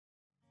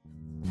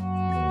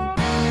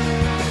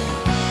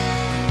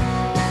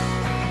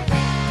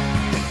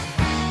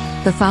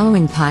The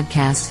following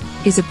podcast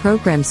is a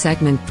program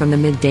segment from the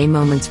Midday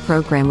Moments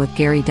program with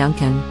Gary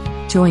Duncan.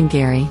 Join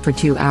Gary for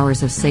 2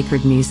 hours of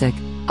sacred music,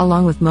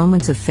 along with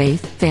moments of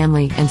faith,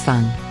 family, and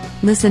fun.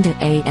 Listen to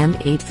AM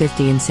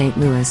 850 in St.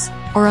 Louis,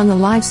 or on the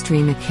live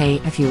stream at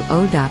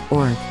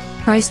kfuo.org.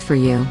 Christ for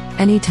you,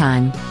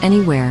 anytime,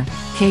 anywhere.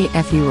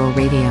 KFUO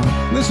Radio.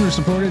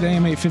 Listener-supported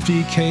AM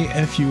 850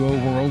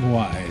 KFUO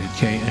worldwide at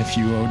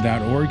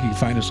kfuo.org. You can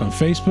find us on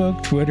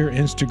Facebook, Twitter,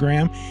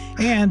 Instagram,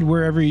 and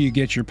wherever you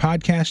get your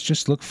podcasts.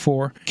 Just look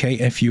for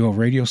KFUO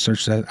Radio.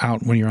 Search that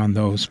out when you're on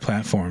those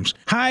platforms.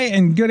 Hi,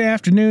 and good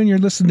afternoon. You're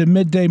listening to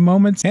Midday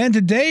Moments, and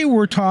today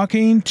we're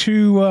talking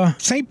to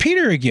St.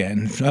 Peter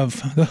again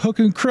of the Hook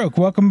and Crook.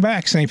 Welcome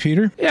back, St.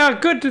 Peter. Yeah,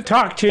 good to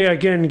talk to you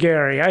again,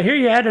 Gary. I hear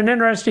you had an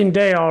interesting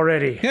day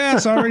already.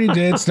 Yes, already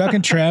did. Stuck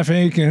in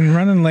traffic and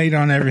running late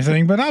on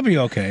everything, but I'll be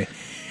okay.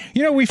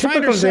 You know, we find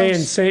ourselves... day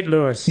in St.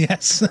 Louis.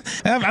 Yes.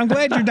 I'm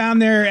glad you're down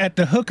there at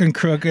the Hook and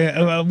Crook.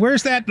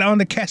 Where's that? On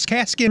the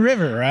Kaskaskia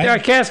River, right? Yeah,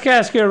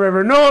 Kaskaskia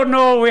River.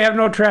 No, we have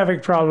no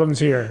traffic problems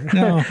here.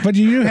 No, but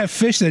you do have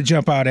fish that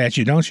jump out at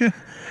you, don't you?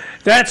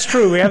 That's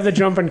true. We have the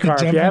jumping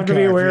carp. You have to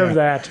be aware of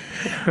that.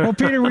 Well,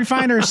 Peter, we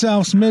find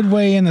ourselves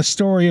midway in the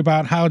story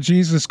about how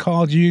Jesus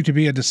called you to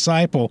be a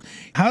disciple.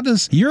 How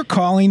does your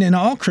calling and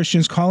all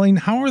Christians' calling,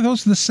 how are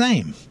those the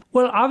same?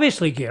 Well,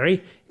 obviously,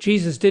 Gary,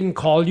 Jesus didn't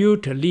call you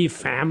to leave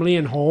family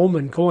and home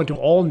and go into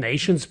all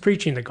nations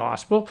preaching the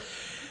gospel.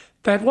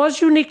 That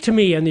was unique to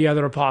me and the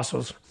other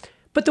apostles.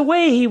 But the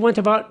way he went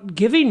about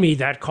giving me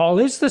that call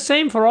is the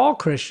same for all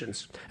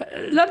Christians.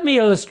 Let me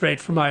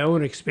illustrate from my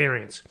own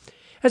experience.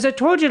 As I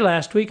told you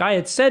last week, I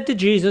had said to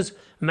Jesus,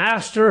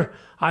 "Master,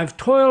 I've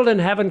toiled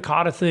and haven't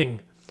caught a thing."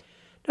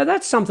 Now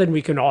that's something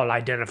we can all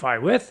identify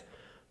with.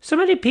 So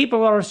many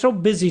people are so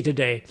busy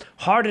today,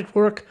 hard at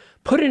work,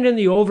 putting in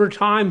the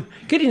overtime,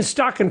 getting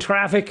stuck in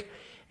traffic,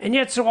 and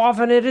yet so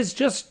often it is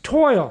just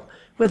toil,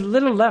 with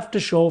little left to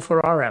show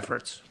for our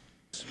efforts.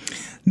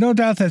 No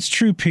doubt that's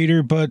true,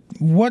 Peter, but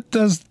what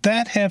does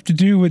that have to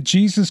do with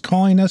Jesus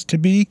calling us to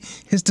be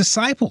his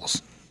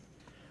disciples?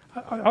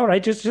 All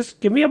right, just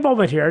give me a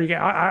moment here.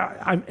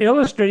 I'm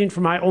illustrating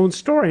from my own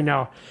story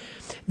now.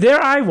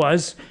 There I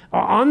was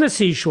on the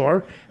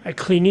seashore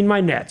cleaning my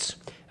nets.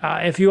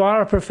 If you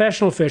are a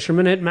professional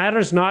fisherman, it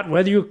matters not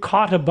whether you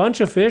caught a bunch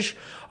of fish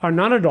or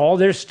none at all.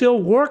 There's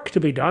still work to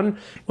be done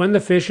when the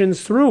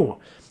fishing's through.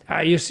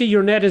 You see,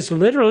 your net is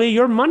literally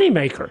your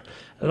moneymaker.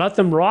 Let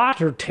them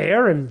rot or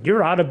tear and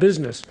you're out of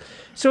business.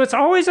 So it's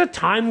always a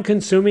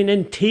time-consuming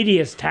and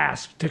tedious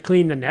task to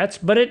clean the nets,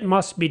 but it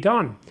must be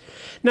done.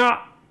 Now,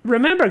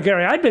 remember,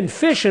 Gary, I'd been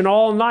fishing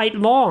all night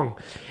long,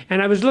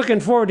 and I was looking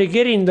forward to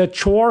getting the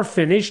chore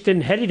finished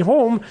and heading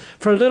home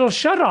for a little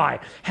shut-eye.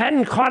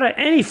 Hadn't caught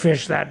any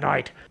fish that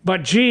night,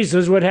 but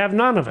Jesus would have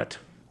none of it.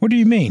 What do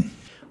you mean?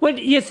 Well,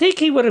 you think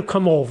he would have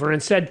come over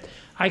and said,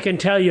 "I can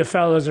tell you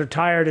fellows are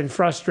tired and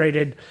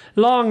frustrated.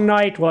 Long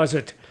night, was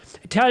it?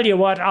 Tell you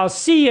what, I'll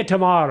see you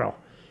tomorrow."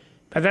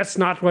 But that's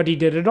not what he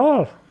did at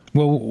all.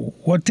 Well,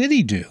 what did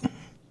he do?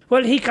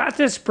 Well, he got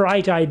this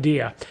bright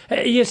idea.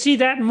 You see,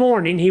 that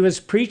morning he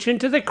was preaching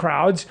to the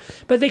crowds,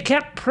 but they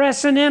kept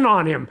pressing in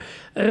on him,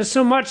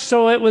 so much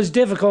so it was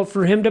difficult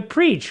for him to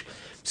preach.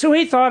 So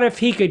he thought if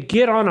he could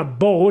get on a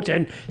boat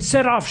and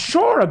set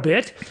offshore a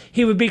bit,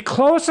 he would be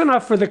close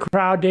enough for the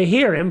crowd to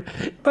hear him,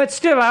 but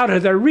still out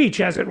of their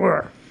reach, as it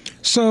were.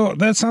 So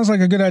that sounds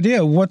like a good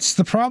idea. What's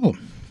the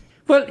problem?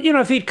 Well,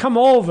 if he'd come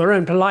over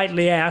and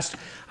politely asked,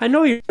 "I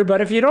know you're here,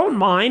 but if you don't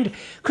mind,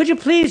 could you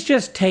please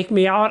just take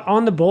me out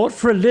on the boat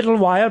for a little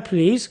while,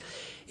 please?"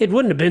 It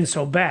wouldn't have been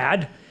so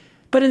bad.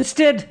 But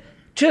instead,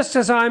 just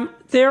as I'm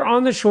there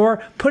on the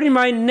shore, putting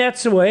my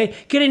nets away,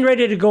 getting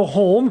ready to go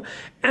home,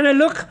 and I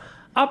look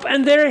up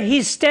and there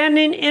he's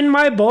standing in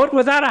my boat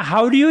without a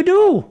 "how do you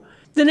do."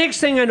 The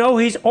next thing I know,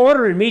 he's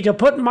ordering me to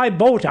put my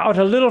boat out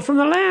a little from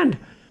the land.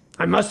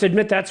 I must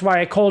admit that's why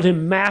I called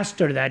him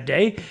Master that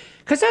day,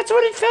 because that's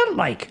what it felt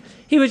like.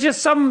 He was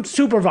just some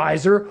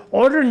supervisor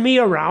ordering me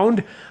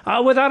around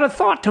without a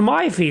thought to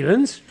my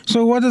feelings.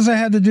 So what does that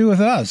have to do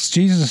with us?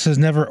 Jesus has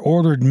never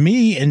ordered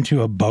me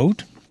into a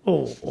boat.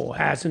 Oh,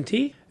 hasn't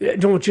he?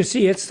 Don't you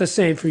see, it's the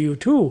same for you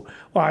too.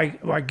 Why,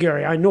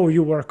 Gary, I know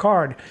you work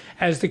hard.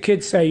 As the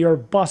kids say, you're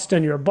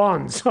busting your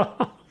buns.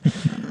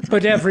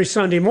 But every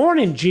Sunday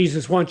morning,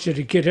 Jesus wants you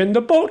to get in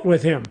the boat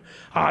with him,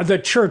 the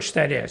church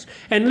that is,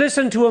 and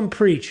listen to him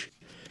preach.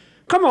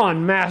 Come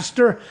on,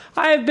 Master.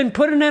 I have been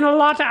putting in a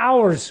lot of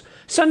hours.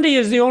 Sunday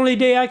is the only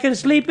day I can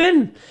sleep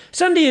in.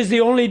 Sunday is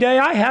the only day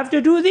I have to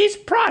do these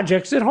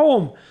projects at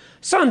home.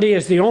 Sunday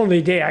is the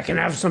only day I can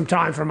have some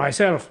time for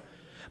myself.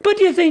 But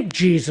do you think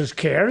Jesus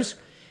cares?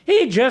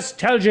 He just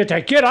tells you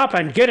to get up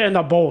and get in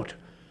the boat.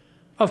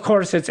 Of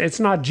course, it's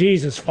not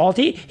Jesus' fault.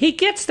 He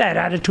gets that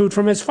attitude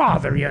from his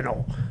Father,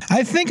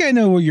 I think I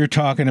know what you're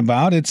talking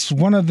about. It's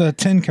one of the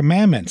 10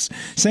 Commandments.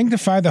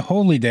 Sanctify the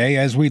holy day,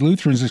 as we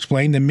Lutherans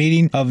explain the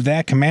meaning of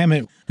that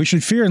commandment. We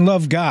should fear and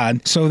love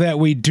God so that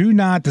we do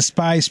not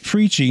despise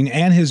preaching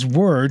and his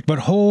word, but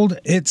hold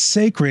it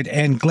sacred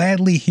and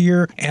gladly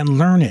hear and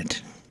learn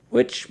it.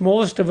 which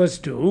most of us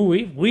do.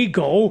 We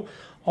go,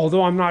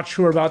 although I'm not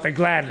sure about the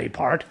gladly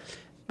part.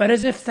 But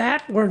as if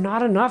that were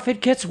not enough, it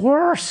gets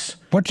worse.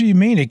 What do you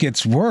mean it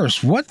gets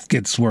worse? What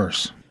gets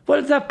worse?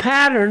 Well, the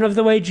pattern of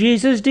the way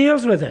Jesus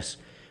deals with us.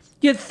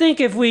 You'd think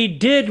if we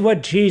did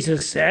what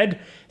Jesus said,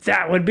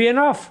 that would be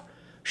enough.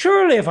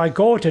 Surely if I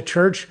go to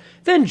church,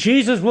 then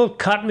Jesus will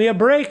cut me a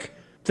break.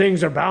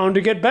 Things are bound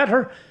to get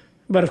better.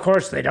 But of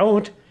course they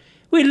don't.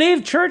 We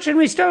leave church and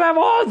we still have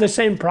all the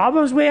same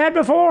problems we had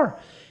before.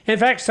 In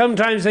fact,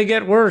 sometimes they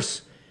get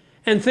worse.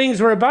 And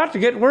things were about to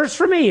get worse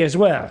for me as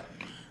well.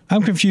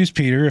 I'm confused,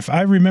 Peter. If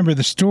I remember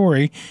the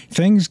story,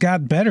 things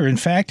got better. In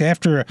fact,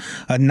 after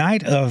a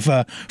night of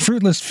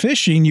fruitless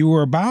fishing, you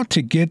were about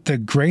to get the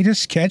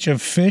greatest catch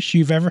of fish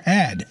you've ever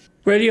had.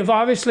 Well, you've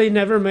obviously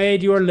never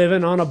made your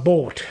living on a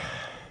boat.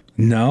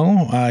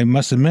 No, I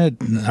must admit,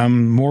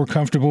 I'm more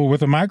comfortable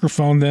with a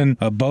microphone than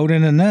a boat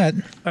and a net.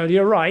 Well,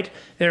 you're right.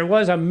 There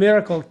was a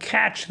miracle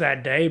catch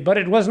that day, but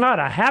it was not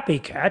a happy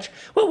catch.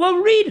 Well,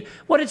 read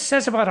what it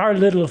says about our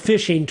little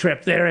fishing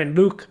trip there in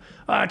Luke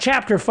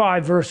chapter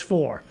 5, verse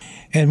 4.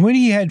 And when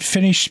he had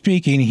finished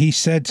speaking, he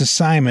said to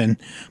Simon,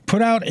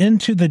 "Put out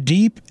into the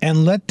deep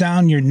and let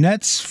down your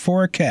nets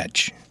for a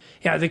catch."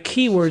 Yeah, the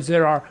key words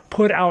there are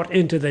put out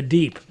into the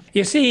deep.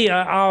 You see,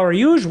 our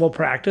usual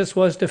practice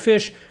was to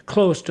fish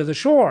close to the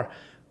shore.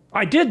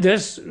 I did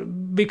this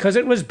because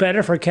it was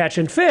better for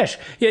catching fish.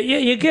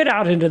 You get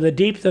out into the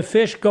deep, the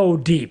fish go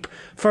deep,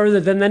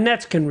 further than the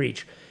nets can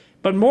reach.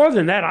 But more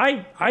than that,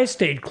 I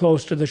stayed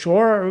close to the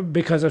shore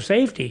because of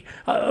safety.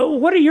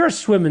 What are your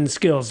swimming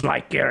skills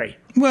like, Gary?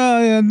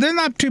 Well, they're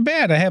not too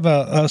bad. I have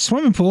a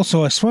swimming pool,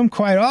 so I swim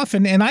quite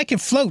often, and I can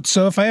float.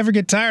 So if I ever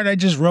get tired, I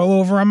just roll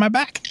over on my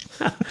back.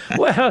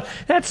 Well,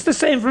 that's the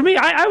same for me.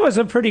 I was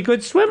a pretty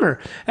good swimmer.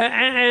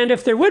 And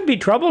if there would be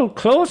trouble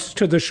close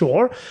to the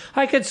shore,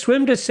 I could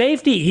swim to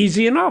safety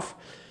easy enough.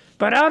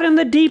 But out in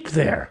the deep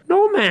there,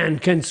 no man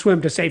can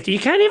swim to safety. You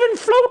can't even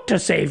float to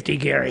safety,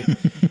 Gary.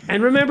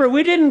 And remember,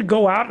 we didn't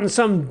go out in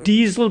some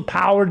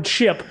diesel-powered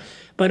ship,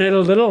 but in a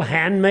little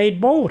handmade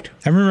boat.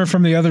 I remember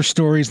from the other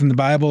stories in the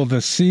Bible,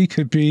 the sea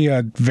could be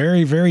a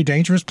very, very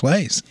dangerous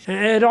place.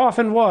 It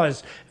often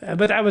was,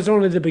 but that was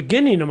only the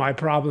beginning of my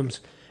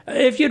problems.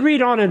 If you'd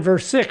read on in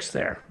verse 6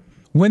 there.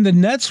 When the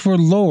nets were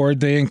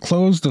lowered, they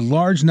enclosed a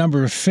large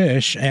number of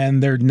fish,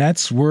 and their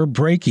nets were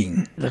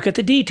breaking. Look at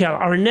the detail.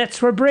 Our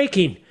nets were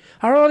breaking.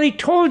 I already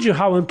told you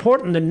how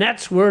important the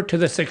nets were to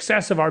the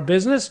success of our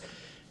business.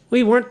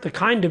 We weren't the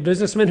kind of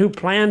businessmen who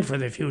planned for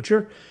the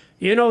future.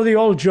 You know the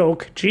old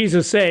joke,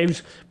 Jesus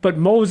saves, but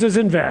Moses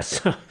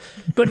invests.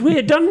 But we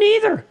had done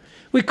neither.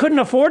 We couldn't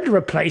afford to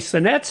replace the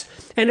nets,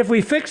 and if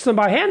we fixed them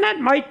by hand, that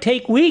might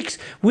take weeks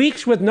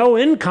with no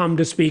income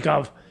to speak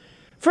of.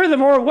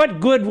 Furthermore, what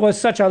good was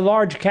such a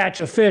large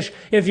catch of fish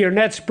if your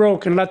nets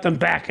broke and let them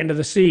back into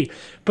the sea?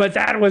 But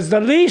that was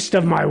the least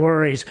of my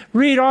worries.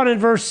 Read on in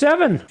verse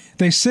 7.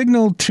 They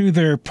signaled to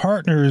their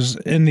partners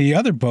in the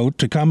other boat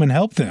to come and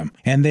help them,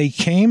 and they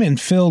came and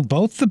filled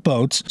both the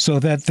boats so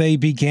that they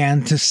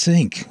began to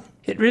sink.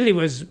 It really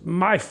was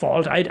my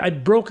fault.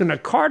 I'd broken a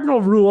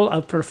cardinal rule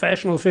of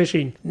professional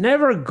fishing.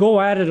 Never go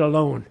at it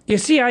alone. You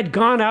see, I'd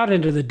gone out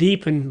into the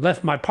deep and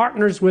left my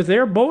partners with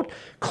their boat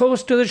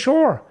close to the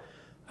shore.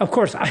 Of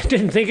course, I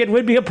didn't think it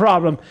would be a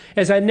problem,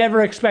 as I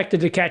never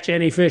expected to catch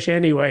any fish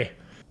anyway.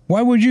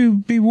 Why would you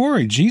be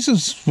worried?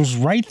 Jesus was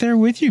right there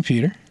with you,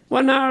 Peter.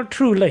 Well, now,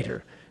 true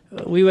later.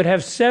 We would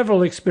have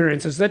several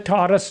experiences that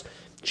taught us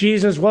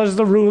Jesus was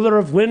the ruler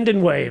of wind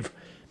and wave.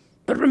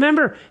 But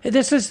remember,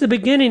 this is the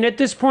beginning. At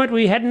this point,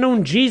 we hadn't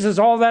known Jesus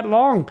all that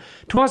long.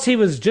 To us, he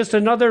was just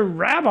another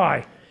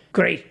rabbi.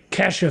 Great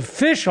catch of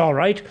fish, all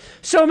right.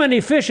 So many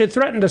fish it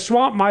threatened to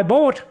swamp my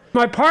boat.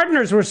 My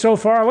partners were so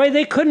far away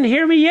they couldn't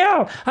hear me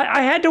yell.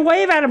 I had to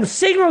wave at them,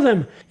 signal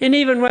them. And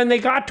even when they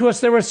got to us,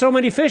 there were so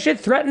many fish it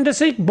threatened to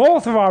sink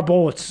both of our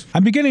boats.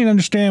 I'm beginning to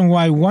understand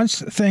why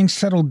once things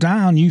settled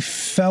down, you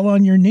fell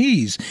on your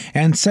knees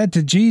and said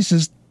to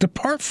Jesus,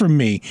 "Depart from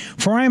me,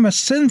 for I am a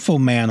sinful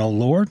man, O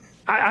Lord."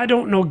 I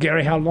don't know,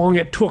 Gary, how long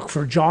it took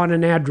for John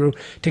and Andrew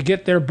to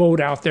get their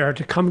boat out there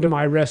to come to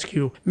my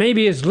rescue.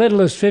 Maybe as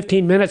little as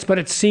 15 minutes, but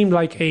it seemed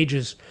like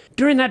ages.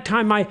 During that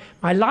time, my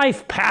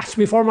life passed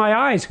before my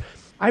eyes.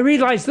 I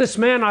realized this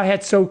man I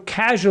had so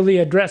casually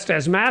addressed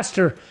as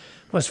master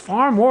was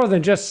far more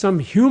than just some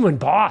human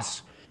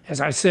boss. As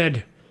I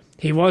said,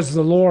 he was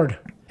the Lord.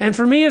 And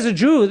for me as a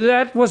Jew,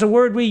 that was a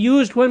word we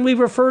used when we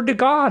referred to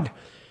God.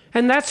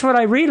 And that's what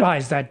I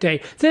realized that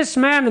day. This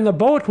man in the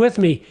boat with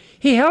me,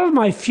 he held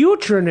my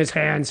future in his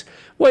hands.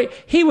 Wait,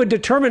 he would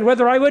determine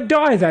whether I would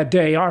die that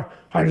day or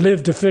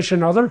live to fish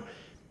another.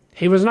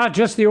 He was not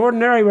just the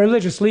ordinary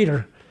religious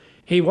leader.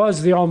 He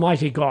was the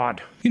Almighty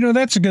God. You know,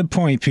 that's a good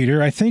point,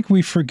 Peter. I think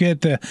we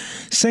forget the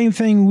same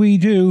thing we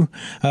do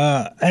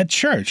at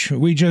church.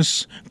 We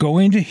just go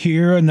in to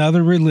hear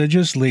another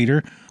religious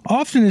leader.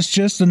 Often it's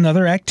just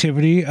another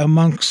activity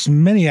amongst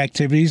many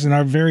activities in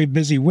our very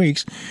busy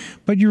weeks.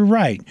 But you're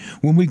right.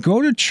 When we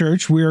go to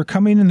church, we are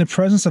coming in the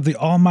presence of the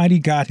Almighty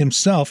God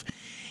himself.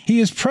 He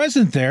is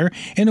present there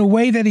in a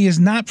way that he is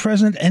not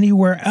present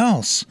anywhere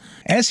else.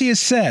 As he has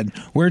said,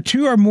 where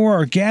two or more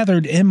are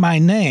gathered in my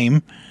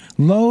name,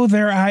 lo,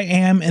 there I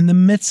am in the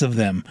midst of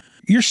them.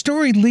 Your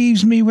story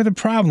leaves me with a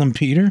problem,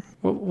 Peter.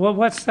 Well,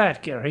 what's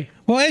that, Gary?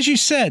 Well, as you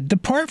said,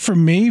 depart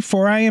from me,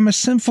 for I am a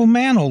sinful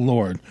man, O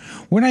Lord.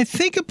 When I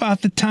think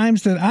about the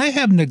times that I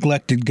have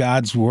neglected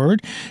God's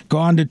word,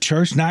 gone to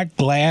church not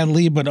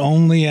gladly, but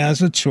only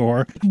as a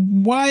chore,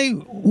 why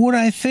would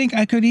I think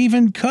I could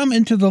even come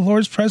into the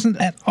Lord's presence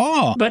at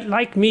all? But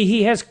like me,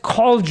 he has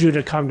called you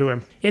to come to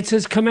him. It's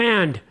his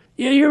command.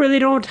 You really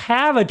don't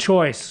have a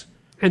choice.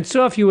 And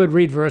so if you would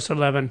read verse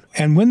 11.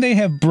 And when they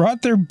have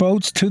brought their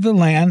boats to the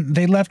land,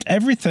 they left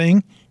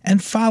everything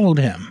and followed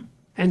him.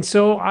 And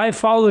so I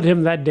followed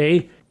him that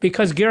day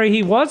because, Gary,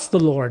 he was the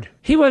Lord.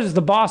 He was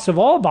the boss of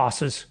all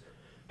bosses.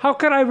 How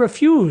could I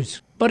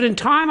refuse? But in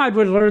time I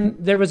would learn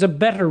there was a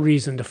better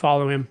reason to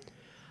follow him.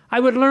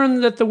 I would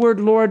learn that the word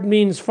Lord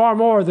means far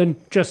more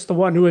than just the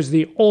one who is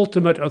the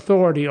ultimate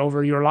authority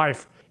over your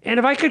life. And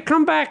if I could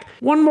come back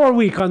one more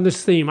week on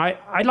this theme,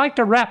 I'd like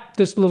to wrap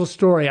this little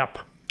story up.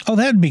 Oh,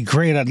 that'd be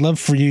great. I'd love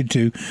for you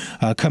to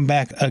come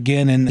back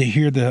again and to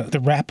hear the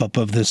wrap-up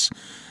of this.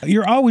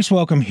 You're always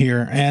welcome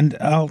here, and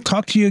I'll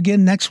talk to you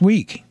again next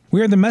week.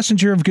 We are the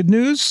messenger of good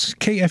news,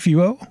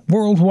 KFUO,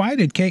 worldwide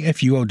at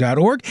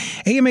kfuo.org,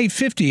 AM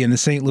 850 in the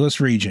St. Louis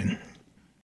region.